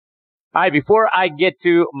All right, before I get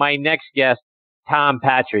to my next guest, Tom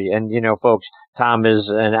Patri, and folks, Tom is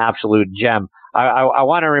an absolute gem. I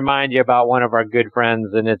want to remind you about one of our good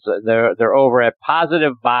friends, and they're over at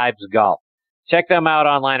Positive Vibes Golf. Check them out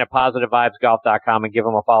online at positivevibesgolf.com and give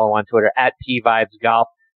them a follow on Twitter at pvibesgolf.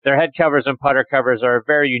 Their head covers and putter covers are a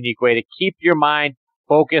very unique way to keep your mind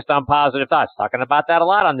focused on positive thoughts. Talking about that a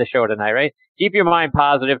lot on the show tonight, right? Keep your mind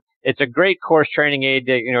positive. It's a great course training aid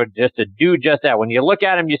to, just to do just that. When you look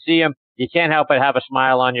at them, you see them, you can't help but have a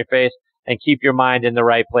smile on your face and keep your mind in the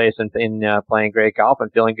right place and in playing great golf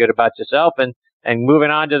and feeling good about yourself and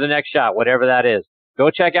moving on to the next shot, whatever that is.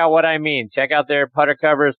 Go check out what I mean. Check out their putter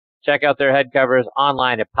covers. Check out their head covers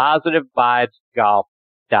online at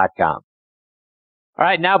positivevibesgolf.com. All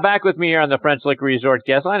right, now back with me here on the French Lick Resort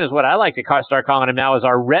guest line is what I like to start calling him now is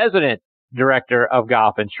our resident director of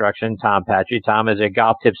golf instruction, Tom Patri. Tom is a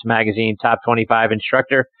Golf Tips Magazine top 25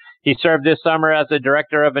 instructor. He served this summer as the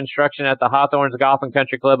director of instruction at the Hawthorns Golf and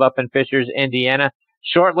Country Club up in Fishers, Indiana.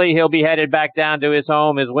 Shortly, he'll be headed back down to his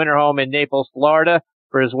winter home in Naples, Florida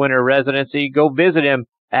for his winter residency. Go visit him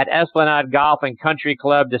at Esplanade Golf and Country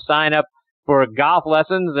Club to sign up for golf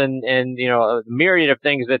lessons and a myriad of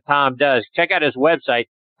things that Tom does. Check out his website,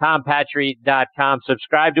 tompatri.com.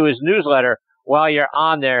 Subscribe to his newsletter while you're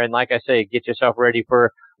on there. And like I say, get yourself ready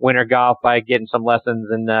for winter golf by getting some lessons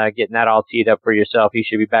and getting that all teed up for yourself. He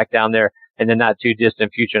should be back down there in the not too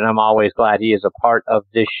distant future. And I'm always glad he is a part of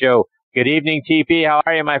this show. Good evening, TP. How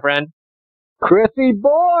are you, my friend? Chrissy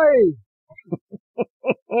boy!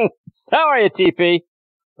 How are you, TP?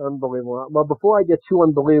 Unbelievable. Well, before I get too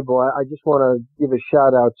unbelievable, I just want to give a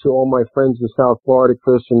shout out to all my friends in South Florida,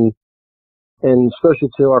 Chris, and especially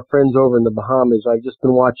to our friends over in the Bahamas. I've just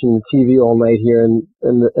been watching the TV all night here, and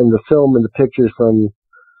the film and the pictures from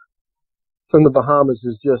the Bahamas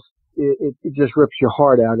is just it just rips your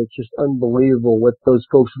heart out. It's just unbelievable what those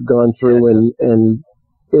folks have gone through, and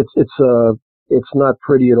it's not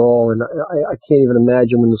pretty at all. And I can't even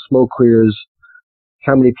imagine when the smoke clears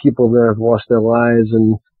how many people there have lost their lives.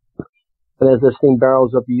 And as this thing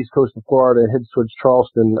barrels up the east coast of Florida and heads towards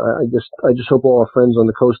Charleston, I just hope all our friends on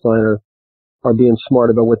the coastline are being smart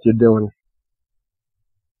about what they're doing.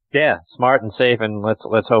 Yeah, smart and safe, and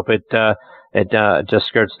let's hope it just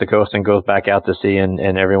skirts the coast and goes back out to sea, and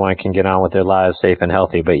everyone can get on with their lives safe and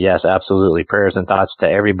healthy. But yes, absolutely, prayers and thoughts to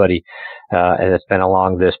everybody that's been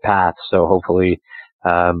along this path. So hopefully,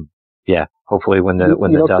 hopefully when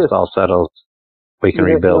the dust Chris, all settles, we can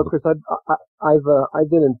rebuild. Chris, I've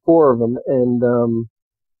been in 4 of them and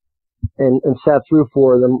sat through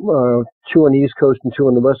 4 of them, 2 on the East Coast and 2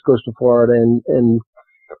 on the West Coast of Florida. And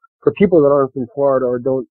for people that aren't from Florida or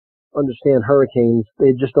don't understand hurricanes,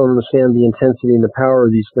 they just don't understand the intensity and the power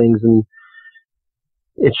of these things. And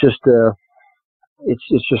it's just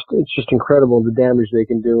incredible the damage they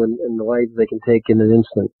can do and the lives they can take in an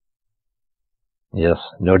instant. Yes,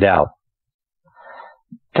 no doubt.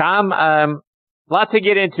 Tom, lot to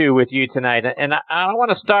get into with you tonight, and I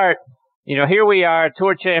want to start. Here we are.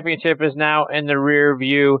 Tour Championship is now in the rear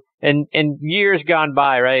view, and years gone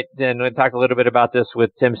by, right? And we'll talk a little bit about this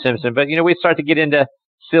with Tim Simpson, but we start to get into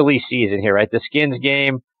silly season here, right? The Skins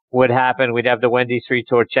game would happen. We'd have the Wendy's 3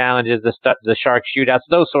 Tour challenges, the Shark shootouts,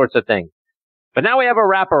 those sorts of things. But now we have a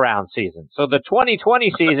wraparound season. So the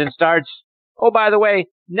 2020 season starts. Oh, by the way,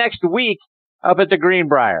 next week up at the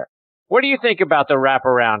Greenbrier. What do you think about the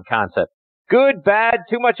wraparound concept? Good, bad,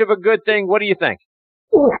 too much of a good thing? What do you think?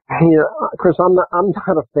 Yeah, Chris, I'm not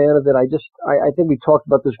a fan of it. I think we talked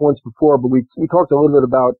about this once before, but we talked a little bit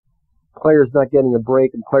about players not getting a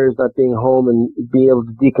break and players not being home and being able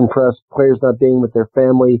to decompress, players not being with their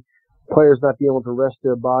family, players not being able to rest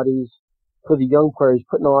their bodies. For the young players,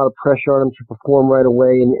 putting a lot of pressure on them to perform right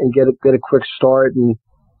away and get a quick start and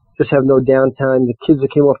just have no downtime. The kids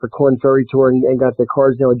that came off the Corn Ferry Tour and got their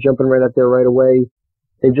cards now are jumping right out there right away.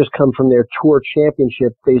 They've just come from their tour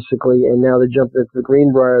championship, basically, and now they're jumping into the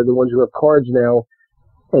Greenbrier, the ones who have cards now,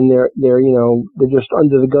 and they're just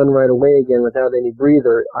under the gun right away again without any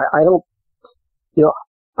breather. I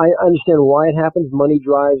understand why it happens. Money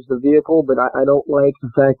drives the vehicle, but I don't like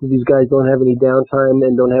the fact that these guys don't have any downtime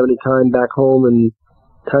and don't have any time back home and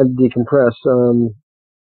time to decompress. I'm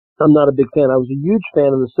not a big fan. I was a huge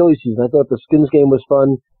fan of the silly season. I thought the Skins game was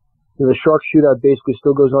fun. The Shark Shootout basically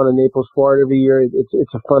still goes on in Naples, Florida every year.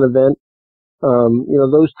 It's a fun event.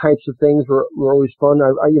 Those types of things were always fun.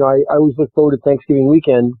 I always look forward to Thanksgiving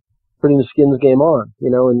weekend putting the Skins game on,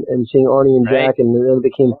 and seeing Arnie and Jack, and then it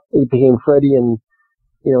became Freddie and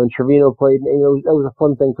Trevino played. And, that was a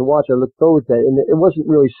fun thing to watch. I looked forward to that. And it wasn't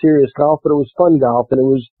really serious golf, but it was fun golf, and it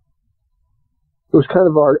was was kind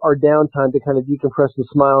of our downtime to kind of decompress and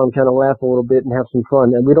smile and kind of laugh a little bit and have some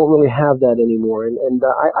fun. And we don't really have that anymore. And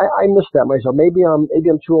I miss that myself. Maybe I'm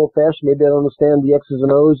too old fashioned. Maybe I don't understand the X's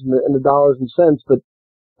and O's and the dollars and cents. But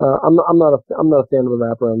I'm not a fan of the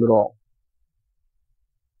wraparound at all.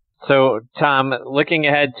 So, Tom, looking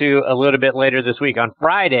ahead to a little bit later this week, on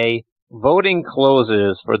Friday, voting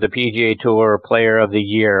closes for the PGA Tour Player of the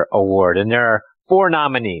Year award. And there are 4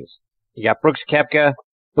 nominees. You got Brooks Koepka,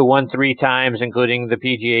 who won 3 times, including the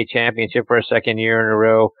PGA Championship for a second year in a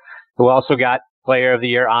row, who also got Player of the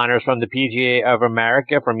Year honors from the PGA of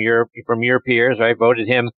America, from your peers, right? Voted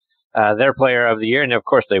him their Player of the Year, and of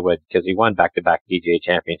course they would, because he won back-to-back PGA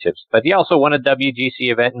Championships. But he also won a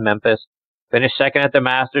WGC event in Memphis, finished second at the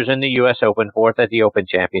Masters in the U.S. Open, 4th at the Open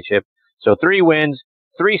Championship. So 3 wins,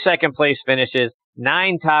 3 second-place finishes,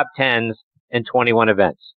 9 top 10s, and 21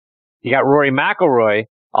 events. You got Rory McIlroy,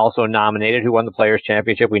 also nominated, who won the Players'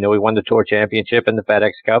 Championship. We know he won the Tour Championship and the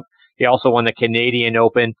FedEx Cup. He also won the Canadian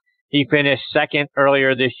Open. He finished second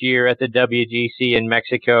earlier this year at the WGC in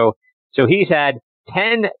Mexico. So he's had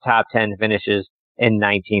 10 top 10 finishes in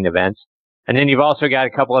 19 events. And then you've also got a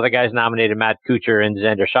couple other guys nominated, Matt Kuchar and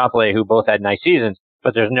Xander Schauffele, who both had nice seasons,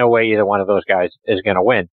 but there's no way either one of those guys is going to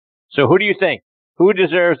win. So who do you think? Who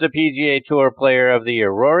deserves the PGA Tour Player of the Year,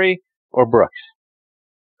 Rory or Brooks?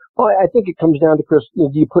 Well, I think it comes down to, Chris, do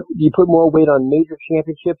you put more weight on major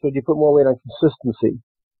championships or do you put more weight on consistency?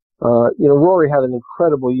 Rory had an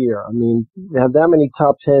incredible year. I mean, to have that many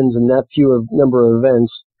top 10s and that few number of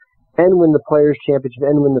events and win the Players' Championship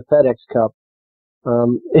and win the FedEx Cup,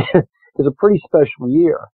 is a pretty special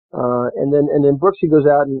year. And then Brooksy goes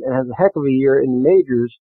out and has a heck of a year in the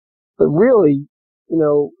majors. But really,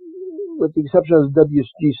 with the exception of the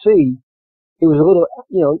WGC, he was a little,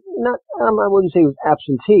 I wouldn't say he was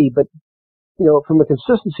absentee, but, from a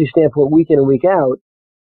consistency standpoint, week in and week out,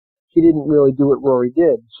 he didn't really do what Rory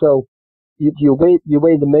did. So do you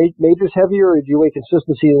weigh the majors heavier, or do you weigh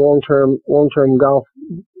consistency long-term golf,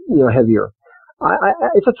 heavier?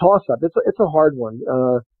 It's a toss-up. It's a hard one.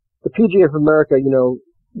 The PGA of America,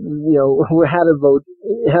 had to vote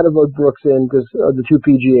Brooks in because of the 2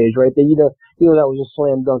 PGAs, right? That was a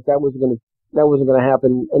slam dunk. That wasn't going to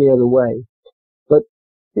happen any other way. But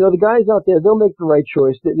the guys out there, they'll make the right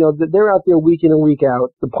choice. They're out there week in and week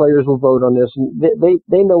out. The players will vote on this, and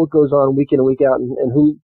they know what goes on week in and week out, and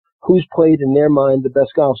who's played in their mind the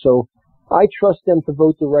best golf. So I trust them to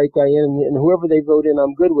vote the right guy in, and whoever they vote in,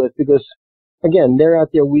 I'm good with, because again, they're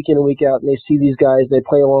out there week in and week out, and they see these guys, they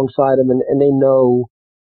play alongside them, and they know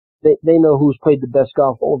who's played the best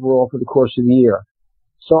golf overall for the course of the year.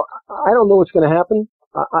 So I don't know what's going to happen.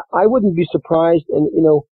 I wouldn't be surprised, and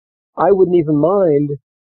I wouldn't even mind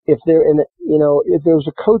if if there was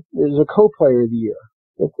a co-player of the year,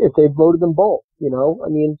 if they voted them both. I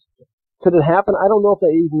mean, could it happen? I don't know if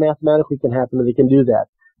that even mathematically can happen, or they can do that,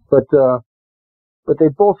 but they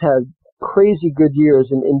both had crazy good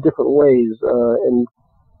years in different ways, and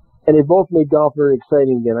they both made golf very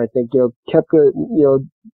exciting again. I think, Koepka,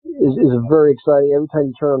 is very exciting. Every time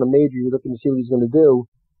you turn on a major, you're looking to see what he's going to do.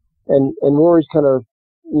 And Rory's kind of,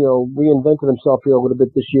 reinvented himself here a little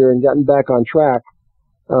bit this year and gotten back on track.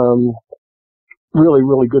 Really,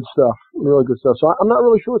 really good stuff. Really good stuff. So I'm not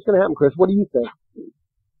really sure what's going to happen, Chris. What do you think?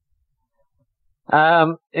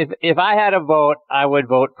 If I had a vote, I would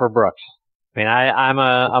vote for Brooks. I mean, I'm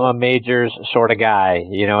a majors sort of guy,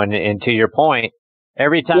 and to your point,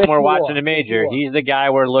 every time we're watching a major, he's the guy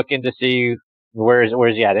we're looking to see where's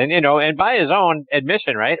he at. And, and by his own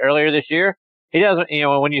admission, right, earlier this year, he doesn't,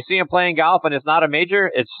 when you see him playing golf and it's not a major,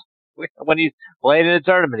 it's when he's playing in a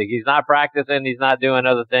tournament. He's not practicing. He's not doing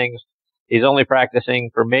other things. He's only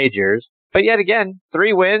practicing for majors. But yet again,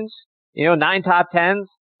 3 wins, 9 top 10s,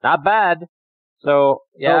 not bad. So,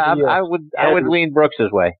 yeah, I would lean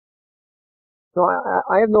Brooks's way. So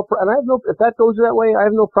I have no, if that goes that way, I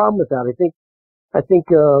have no problem with that. I think, I think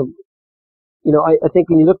when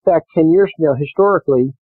you look back 10 years from now,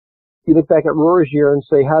 historically, you look back at Rory's year and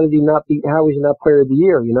say, how is he not Player of the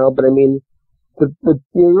Year, But I mean,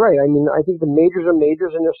 you're right. I mean, I think the majors are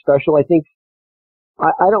majors and they're special. I think,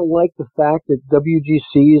 I don't like the fact that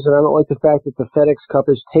WGCs and I don't like the fact that the FedEx Cup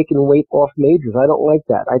has taken weight off majors. I don't like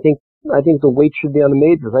that. I think the weight should be on the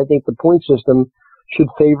majors. I think the point system should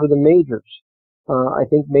favor the majors. I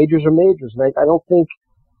think majors are majors. And I don't think,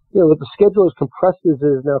 with the schedule as compressed as it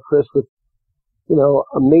is now, Chris, with,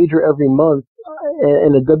 a major every month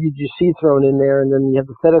and a WGC thrown in there, and then you have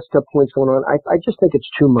the FedEx Cup points going on. I just think it's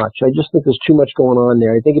too much. I just think there's too much going on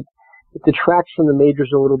there. I think it detracts from the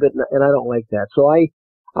majors a little bit, and I don't like that. So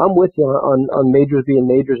I'm with you on majors being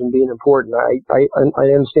majors and being important. I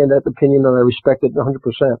understand that opinion, and I respect it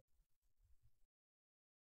 100%.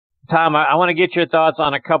 Tom, I want to get your thoughts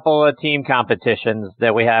on a couple of team competitions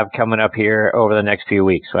that we have coming up here over the next few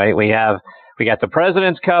weeks, right? We got the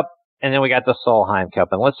President's Cup, and then we got the Solheim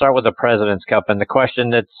Cup. And let's start with the President's Cup. And the question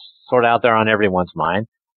that's sort of out there on everyone's mind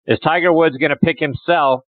is Tiger Woods going to pick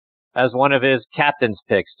himself as one of his captain's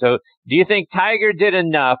picks? So do you think Tiger did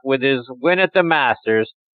enough with his win at the Masters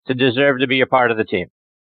to deserve to be a part of the team?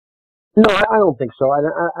 No, I don't think so.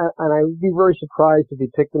 And I would be very surprised if he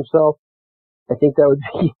picked himself. I think that would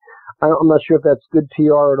be, I'm not sure if that's good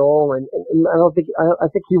PR at all. And I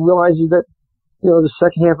think he realizes that, the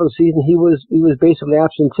second half of the season, he was basically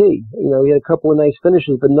absentee. He had a couple of nice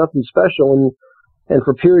finishes, but nothing special. And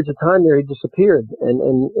for periods of time there, he disappeared and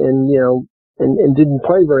didn't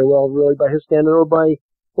play very well, really, by his standard or by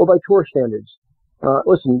tour standards.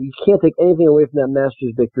 Listen, you can't take anything away from that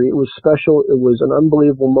Masters victory. It was special. It was an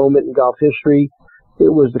unbelievable moment in golf history. It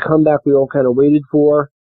was the comeback we all kind of waited for.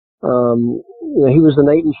 He was the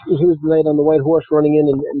knight on the white horse running in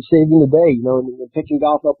and saving the day, and picking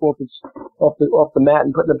golf up off the mat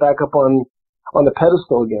and putting it back up on the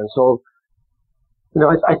pedestal again. So,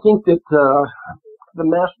 I think that,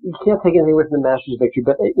 you can't take anything away from the Masters victory,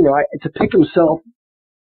 but, to pick himself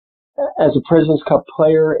as a President's Cup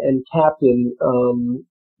player and captain,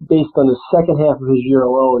 based on the second half of his year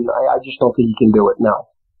alone, I just don't think he can do it now.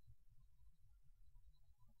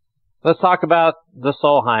 Let's talk about the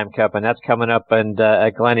Solheim Cup, and that's coming up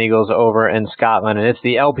at Glen Eagles over in Scotland, and it's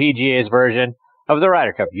the LPGA's version of the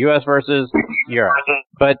Ryder Cup, U.S. versus Europe.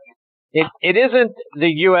 But it isn't the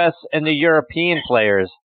U.S. and the European players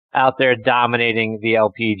out there dominating the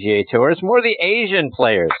LPGA Tour. It's more the Asian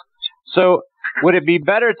players. So would it be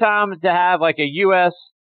better, Tom, to have like a U.S.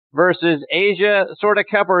 versus Asia sort of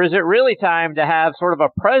cup, or is it really time to have sort of a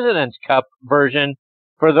President's Cup version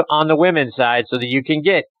on the women's side so that you can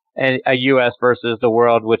get a U.S. versus the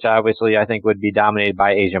world, which obviously I think would be dominated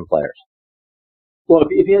by Asian players? Well,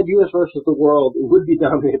 if you had U.S. versus the world, it would be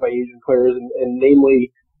dominated by Asian players, and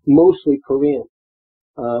namely mostly Korean,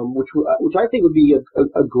 which I think would be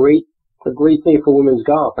a great thing for women's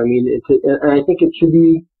golf. I mean, and I think it should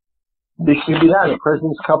be. There should be that, a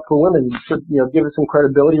President's Cup for women. It should, give it some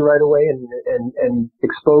credibility right away and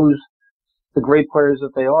expose the great players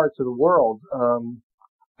that they are to the world.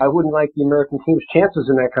 I wouldn't like the American team's chances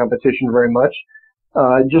in that competition very much.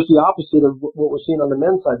 Just the opposite of what we're seeing on the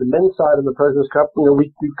men's side. The men's side of the President's Cup, we've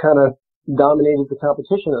kind of dominated the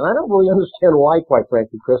competition. And I don't really understand why, quite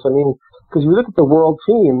frankly, Chris. I mean, because you look at the world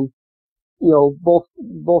team, both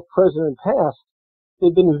present and past,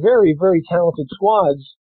 they've been very, very talented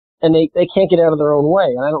squads, and they can't get out of their own way.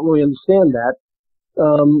 And I don't really understand that.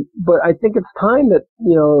 But I think it's time that,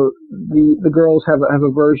 the girls have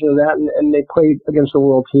a version of that and they play against the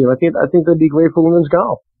world team. I think that'd be great for women's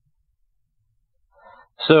golf.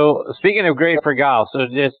 So speaking of great for golf, so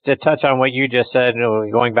just to touch on what you just said,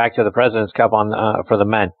 going back to the President's Cup for the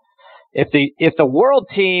men, if the world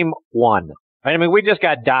team won, right? I mean, we just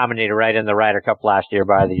got dominated right in the Ryder Cup last year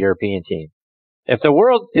by the European team. If the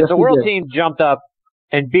world team jumped up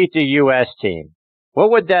and beat the U.S. team,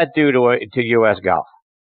 what would that do to U.S. golf?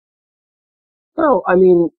 Well, I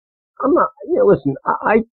mean, I'm not. Listen,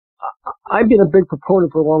 I've been a big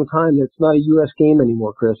proponent for a long time that it's not a U.S. game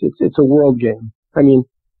anymore, Chris. It's a world game. I mean,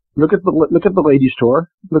 look at the ladies' tour.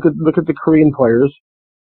 Look at the Korean players.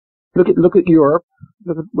 Look at Europe.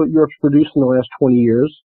 Look at what Europe's produced in the last 20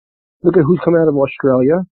 years. Look at who's come out of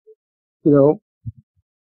Australia. Look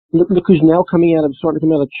who's now starting to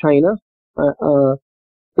come out of China.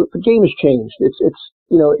 The game has changed.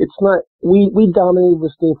 It's not, we dominated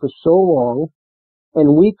this game for so long,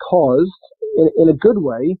 and we caused, in a good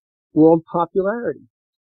way, world popularity.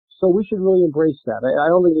 So we should really embrace that. I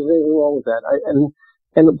don't think there's anything wrong with that.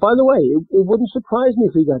 And by the way, it wouldn't surprise me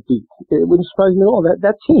if we got beat. It wouldn't surprise me at all.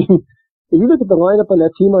 That team, if you look at the lineup on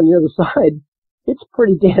that team on the other side, it's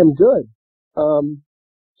pretty damn good.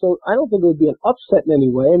 So I don't think it would be an upset in any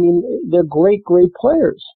way. I mean, they're great, great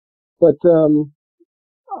players. But,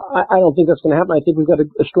 I don't think that's going to happen. I think we've got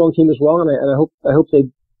a strong team as well, and I hope the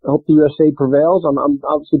USA prevails. I'm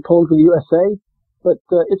obviously pulling for the USA, but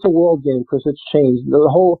it's a world game, Chris. It's changed. The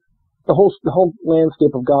whole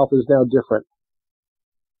landscape of golf is now different.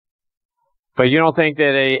 But you don't think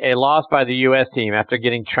that a loss by the U.S. team after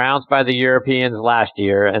getting trounced by the Europeans last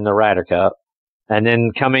year in the Ryder Cup, and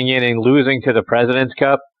then coming in and losing to the President's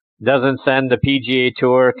Cup, doesn't send the PGA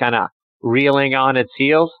Tour kind of reeling on its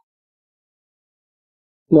heels?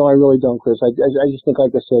 No, I really don't, Chris. I just think,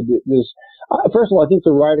 like I said, first of all, I think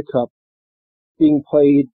the Ryder Cup being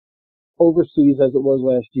played overseas as it was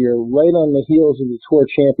last year, right on the heels of the Tour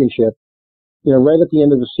Championship, right at the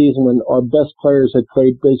end of the season when our best players had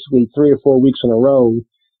played basically 3 or 4 weeks in a row,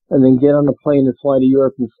 and then get on a plane and fly to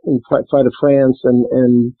Europe and fly to France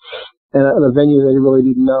and a venue they really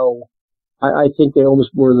didn't know. I think they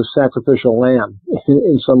almost were the sacrificial lamb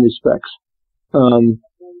in some respects.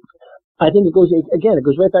 I think it goes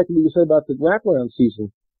right back to what you said about the wraparound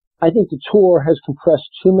season. I think the tour has compressed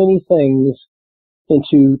too many things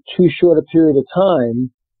into too short a period of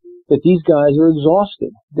time that these guys are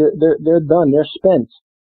exhausted. They're done. They're spent.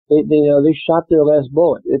 They shot their last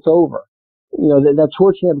bullet. It's over. That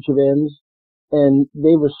tour championship ends, and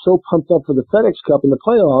they were so pumped up for the FedEx Cup in the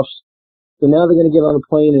playoffs. So now they're going to get on a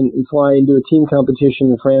plane and fly and do a team competition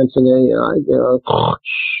in France, and they were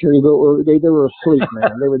asleep,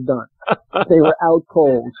 man. They were done. They were out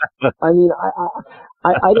cold. I mean,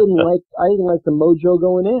 I didn't like the mojo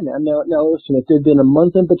going in. And now listen, if there'd been a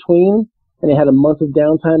month in between and they had a month of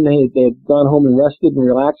downtime, they had gone home and rested and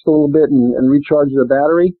relaxed a little bit and recharged their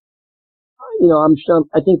battery.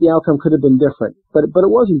 I think the outcome could have been different, but it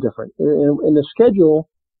wasn't different. And the schedule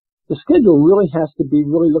really has to be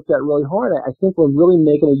really looked at really hard. I think we're really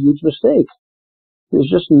making a huge mistake. There's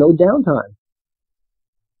just no downtime.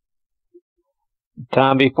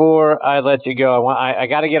 Tom, before I let you go, I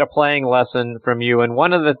got to get a playing lesson from you. And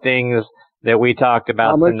one of the things that we talked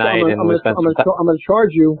about tonight, I'm going to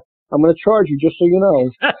charge you. I'm going to charge you, just so you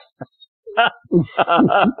know.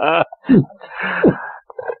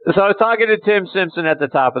 So I was talking to Tim Simpson at the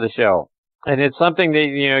top of the show, and it's something that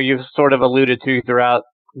you've sort of alluded to throughout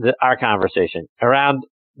our conversation around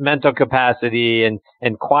mental capacity and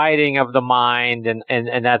quieting of the mind and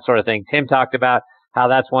that sort of thing. Tim talked about how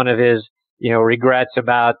that's one of his regrets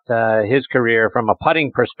about his career from a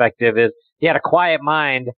putting perspective is he had a quiet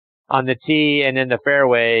mind on the tee and in the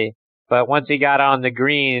fairway, but once he got on the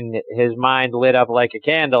green, his mind lit up like a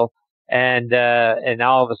candle, and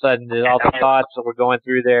all of a sudden all the thoughts that were going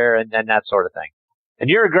through there and that sort of thing. And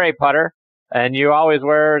you're a great putter, and you always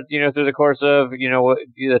were, through the course of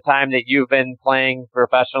the time that you've been playing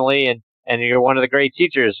professionally, and you're one of the great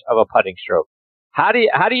teachers of a putting stroke. How do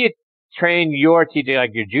you train your teacher,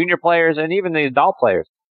 like your junior players and even the adult players,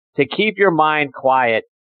 to keep your mind quiet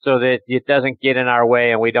so that it doesn't get in our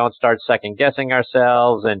way and we don't start second guessing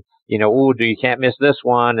ourselves and, you can't miss this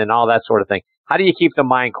one and all that sort of thing. How do you keep the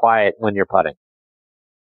mind quiet when you're putting?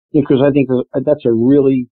 Because I think that's a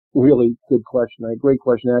really, really good question. A great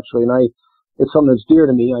question, actually. And it's something that's dear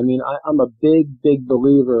to me. I mean, I'm a big, big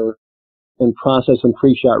believer in process and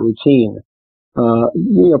pre-shot routine.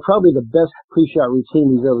 Probably the best pre-shot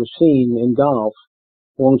routine we've ever seen in golf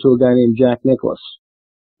belonged to a guy named Jack Nicklaus.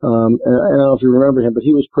 And I don't know if you remember him, but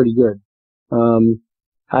he was pretty good.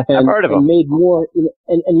 I've heard of him. And made more,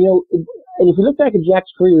 and if you look back at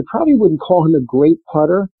Jack's career, you probably wouldn't call him a great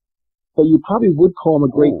putter, but you probably would call him a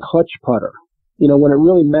great clutch putter. When it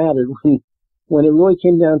really mattered, when it really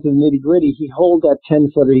came down to the nitty gritty, he held that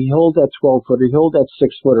 10-footer, he held that 12-footer, he held that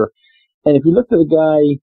 6-footer. And if you looked at the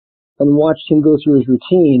guy and watched him go through his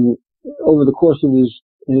routine over the course of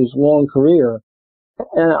his long career,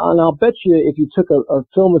 and I'll bet you if you took a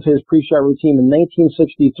film of his pre-shot routine in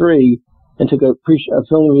 1963 and took a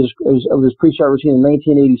film of his pre-shot routine in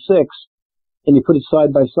 1986, and you put it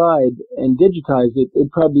side by side and digitized it,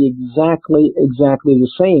 it'd probably be exactly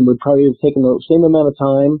the same. Would probably have taken the same amount of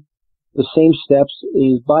time, the same steps.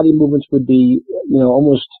 His body movements would be,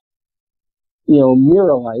 almost,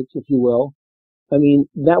 mirror-like, if you will. I mean,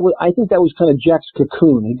 I think that was kind of Jack's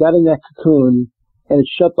cocoon. He got in that cocoon and it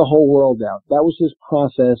shut the whole world out. That was his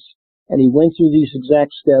process, and he went through these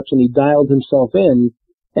exact steps and he dialed himself in,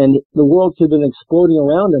 and the world could have been exploding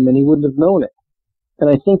around him and he wouldn't have known it. And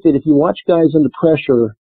I think that if you watch guys under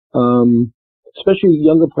pressure, especially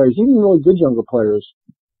younger players, even really good younger players,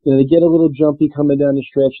 they get a little jumpy coming down the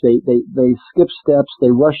stretch. They skip steps. They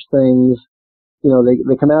rush things.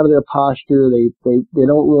 They come out of their posture. They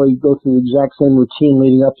don't really go through the exact same routine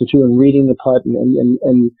leading up to and reading the putt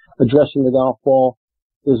and addressing the golf ball.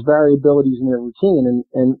 There's variabilities in their routine,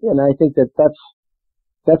 and I think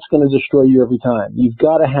that's going to destroy you every time. You've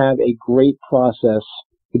got to have a great process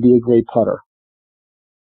to be a great putter.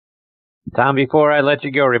 Tom, before I let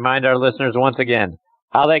you go, remind our listeners once again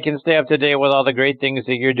how they can stay up to date with all the great things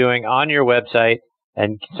that you're doing on your website,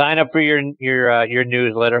 and sign up for your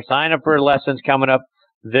newsletter. Sign up for lessons coming up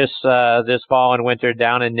this fall and winter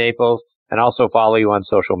down in Naples, and also follow you on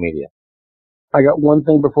social media. I got one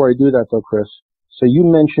thing before I do that, though, Chris. So you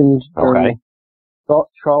mentioned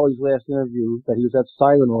Charlie's last interview that he was at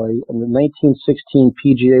Silenoy, and the 1916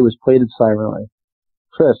 PGA was played at Silenoy.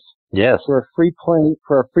 Chris. Yes. For a free playing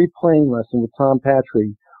lesson with Tom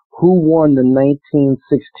Patri, who won the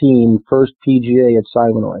 1916 first PGA at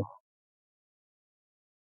Silenoy?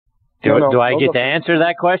 Do I get to answer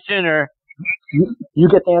that question, or? You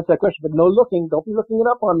get to answer that question, but no looking. Don't be looking it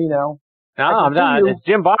up on me now. No, I'm not. It's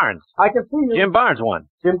Jim Barnes. I can see you. Jim Barnes won.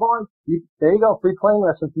 Jim Barnes. There you go. Free playing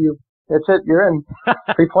lesson for you. That's it. You're in.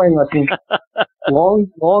 Free playing lesson. Long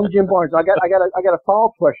Jim Barnes. I got a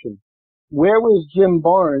follow-up question. Where was Jim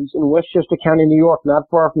Barnes in Westchester County, New York, not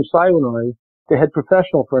far from Illinois, the head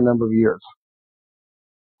professional for a number of years?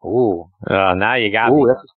 Ooh, now you got me.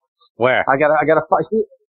 Where? I got a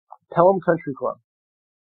Pelham Country Club.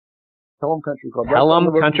 Pelham Country Club. Pelham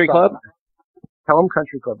Country Club? Pelham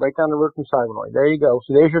Country Club, right down the road from Illinois. There you go.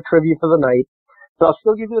 So there's your trivia for the night. So I'll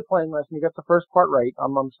still give you the playing lesson. You got the first part right.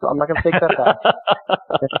 I'm not going to take that back.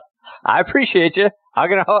 I appreciate you. I'm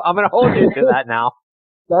gonna hold you to that now.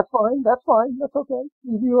 That's fine. That's okay.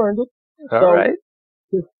 You earned it. All right.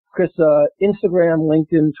 Chris, Instagram,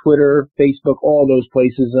 LinkedIn, Twitter, Facebook, all those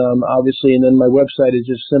places, obviously. And then my website is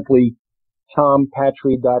just simply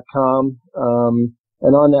tompatri.com.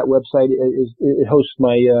 And on that website, it hosts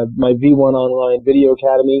my V1 Online Video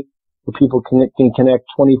Academy, where people can connect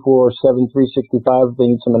 24/7, 365 if they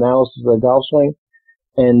need some analysis of their golf swing.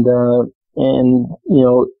 And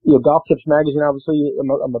Golf Tips Magazine, obviously,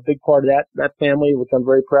 I'm a big part of that family, which I'm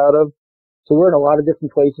very proud of. So we're in a lot of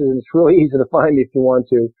different places, and it's really easy to find me if you want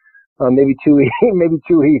to. Maybe too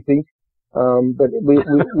easy. But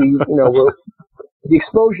we're the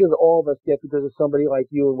exposure that all of us get because of somebody like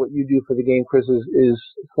you and what you do for the game, Chris, is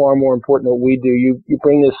far more important than what we do. You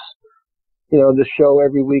bring this, this show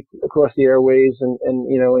every week across the airways and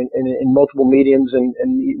in multiple mediums, and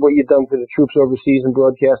what you've done for the troops overseas and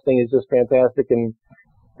broadcasting is just fantastic. And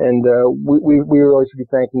we really should be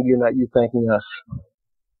thanking you, not you thanking us.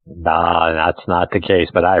 No, that's not the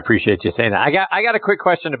case, but I appreciate you saying that. I got a quick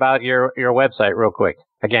question about your website real quick.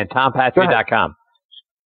 Again, tompatri.com.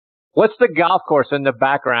 What's the golf course in the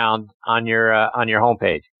background on your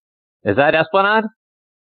homepage? Is that Esplanade?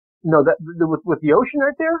 No, that with the ocean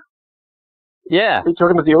right there? Yeah. Are you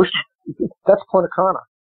talking about the ocean? That's Punta Cana.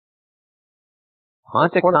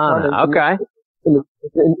 Punta Cana. Okay. The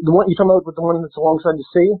one you're talking about with the one that's alongside the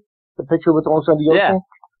sea? The picture with alongside the ocean?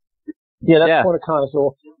 Yeah, that's Punta Cana.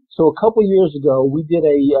 So a couple years ago, we did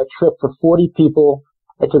a trip for 40 people.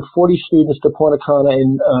 I took 40 students to Punta Cana,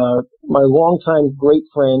 and my longtime great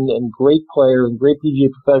friend and great player and great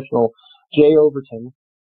PGA professional, Jay Overton,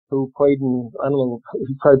 who played in,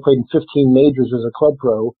 he probably played in 15 majors as a club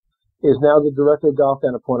pro, is now the director of golf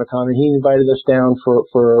down at Punta Cana. He invited us down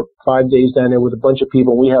for 5 days down there with a bunch of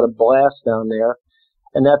people. We had a blast down there,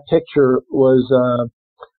 and that picture was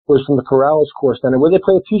from the Corrales course down there, where they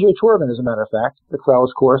play a PGA Tour event, as a matter of fact, the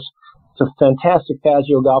Corrales course. It's a fantastic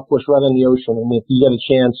Fazio golf course right on the ocean. And if you get a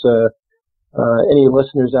chance, any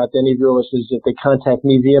listeners out there, any of your listeners, if they contact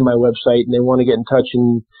me via my website and they want to get in touch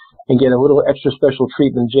and get a little extra special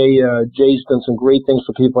treatment, Jay's done some great things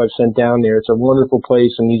for people I've sent down there. It's a wonderful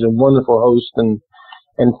place, and he's a wonderful host. And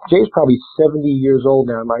Jay's probably 70 years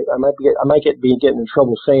old now. I might be getting in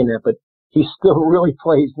trouble saying that, but he still really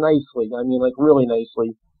plays nicely. I mean, like really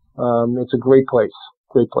nicely. It's a great place.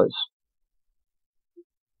 Great place.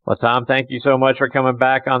 Well, Tom, thank you so much for coming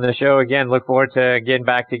back on the show again. Look forward to getting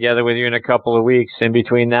back together with you in a couple of weeks. In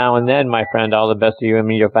between now and then, my friend, all the best to you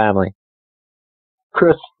and your family.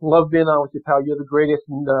 Chris, love being on with you, pal. You're the greatest,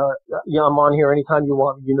 and I'm on here anytime you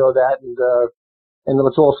want. You know that, and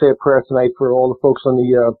let's all say a prayer tonight for all the folks on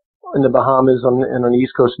in the Bahamas and on the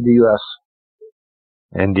East Coast of the U.S.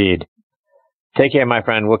 Indeed. Take care, my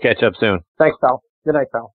friend. We'll catch up soon. Thanks, pal. Good night,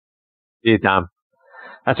 pal. See you, Tom.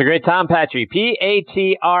 That's a great Tom Patri.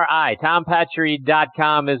 Patri.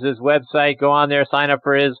 TomPatri.com is his website. Go on there, sign up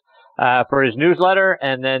for his newsletter,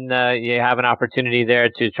 and then you have an opportunity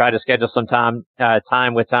there to try to schedule some time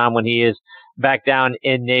with Tom when he is back down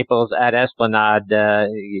in Naples at Esplanade.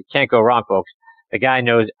 You can't go wrong, folks. The guy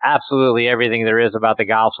knows absolutely everything there is about the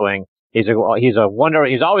golf swing. He's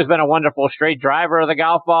always been a wonderful straight driver of the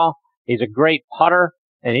golf ball. He's a great putter.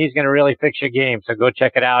 And he's going to really fix your game. So go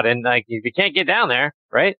check it out. And if you can't get down there,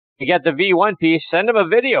 right? You got the V1 piece. Send him a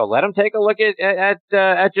video. Let him take a look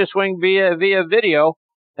at your swing via video,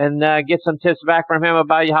 and get some tips back from him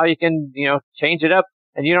about how you can change it up.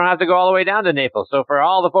 And you don't have to go all the way down to Naples. So for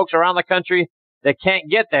all the folks around the country that can't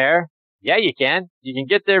get there, yeah, you can. You can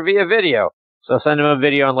get there via video. So send him a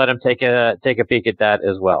video and let him take a peek at that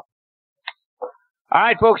as well. All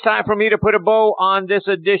right, folks, time for me to put a bow on this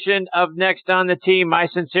edition of Next on the Tee. My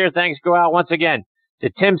sincere thanks go out once again to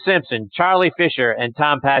Tim Simpson, Charlie Fisher, and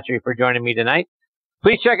Tom Patri for joining me tonight.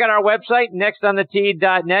 Please check out our website,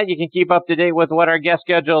 nextonthetee.net. You can keep up to date with what our guest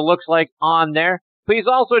schedule looks like on there. Please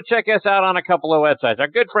also check us out on a couple of websites. Our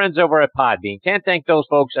good friends over at Podbean. Can't thank those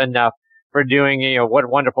folks enough for doing, what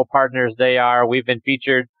wonderful partners they are. We've been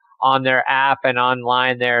featured on their app and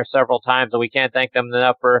online there several times, and we can't thank them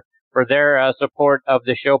enough for their support of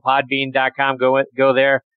the show. Podbean.com. Go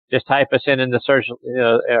there. Just type us in the search,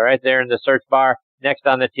 right there in the search bar next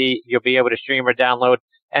on the tee. You'll be able to stream or download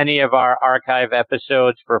any of our archive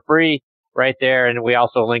episodes for free right there, and we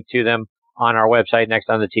also link to them on our website,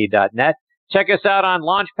 nextonthetee.net. Check us out on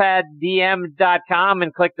launchpaddm.com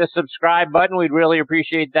and click the subscribe button. We'd really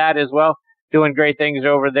appreciate that as well. Doing great things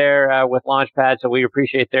over there with Launchpad, so we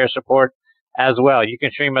appreciate their support as well. You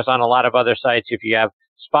can stream us on a lot of other sites if you have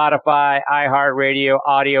Spotify, iHeartRadio,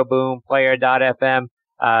 Audio Boom, Player.fm,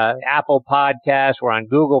 Apple Podcasts. We're on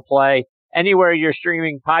Google Play. Anywhere you're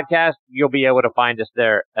streaming podcasts, you'll be able to find us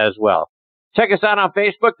there as well. Check us out on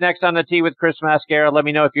Facebook, Next on the Tee with Chris Mascara. Let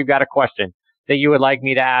me know if you've got a question that you would like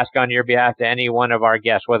me to ask on your behalf to any one of our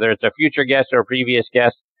guests, whether it's a future guest or a previous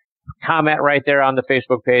guest. Comment right there on the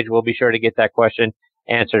Facebook page. We'll be sure to get that question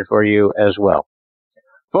answered for you as well.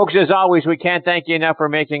 Folks, as always, we can't thank you enough for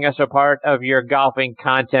making us a part of your golfing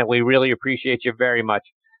content. We really appreciate you very much.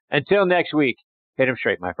 Until next week, hit 'em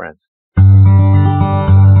straight, my friends.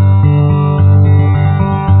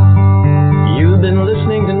 You've been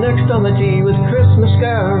listening to Next on the Tee with Chris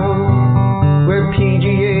Mascaro, where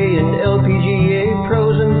PGA and LPGA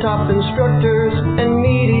pros and top instructors and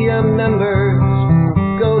media members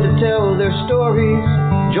go to tell their stories.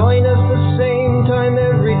 Join us the same time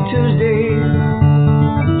every Tuesday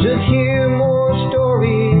to hear more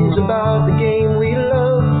stories about the game we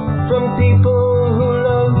love from people who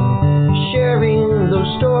love sharing those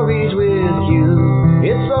stories with you.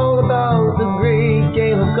 It's all about the great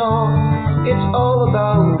game of golf. It's all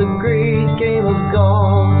about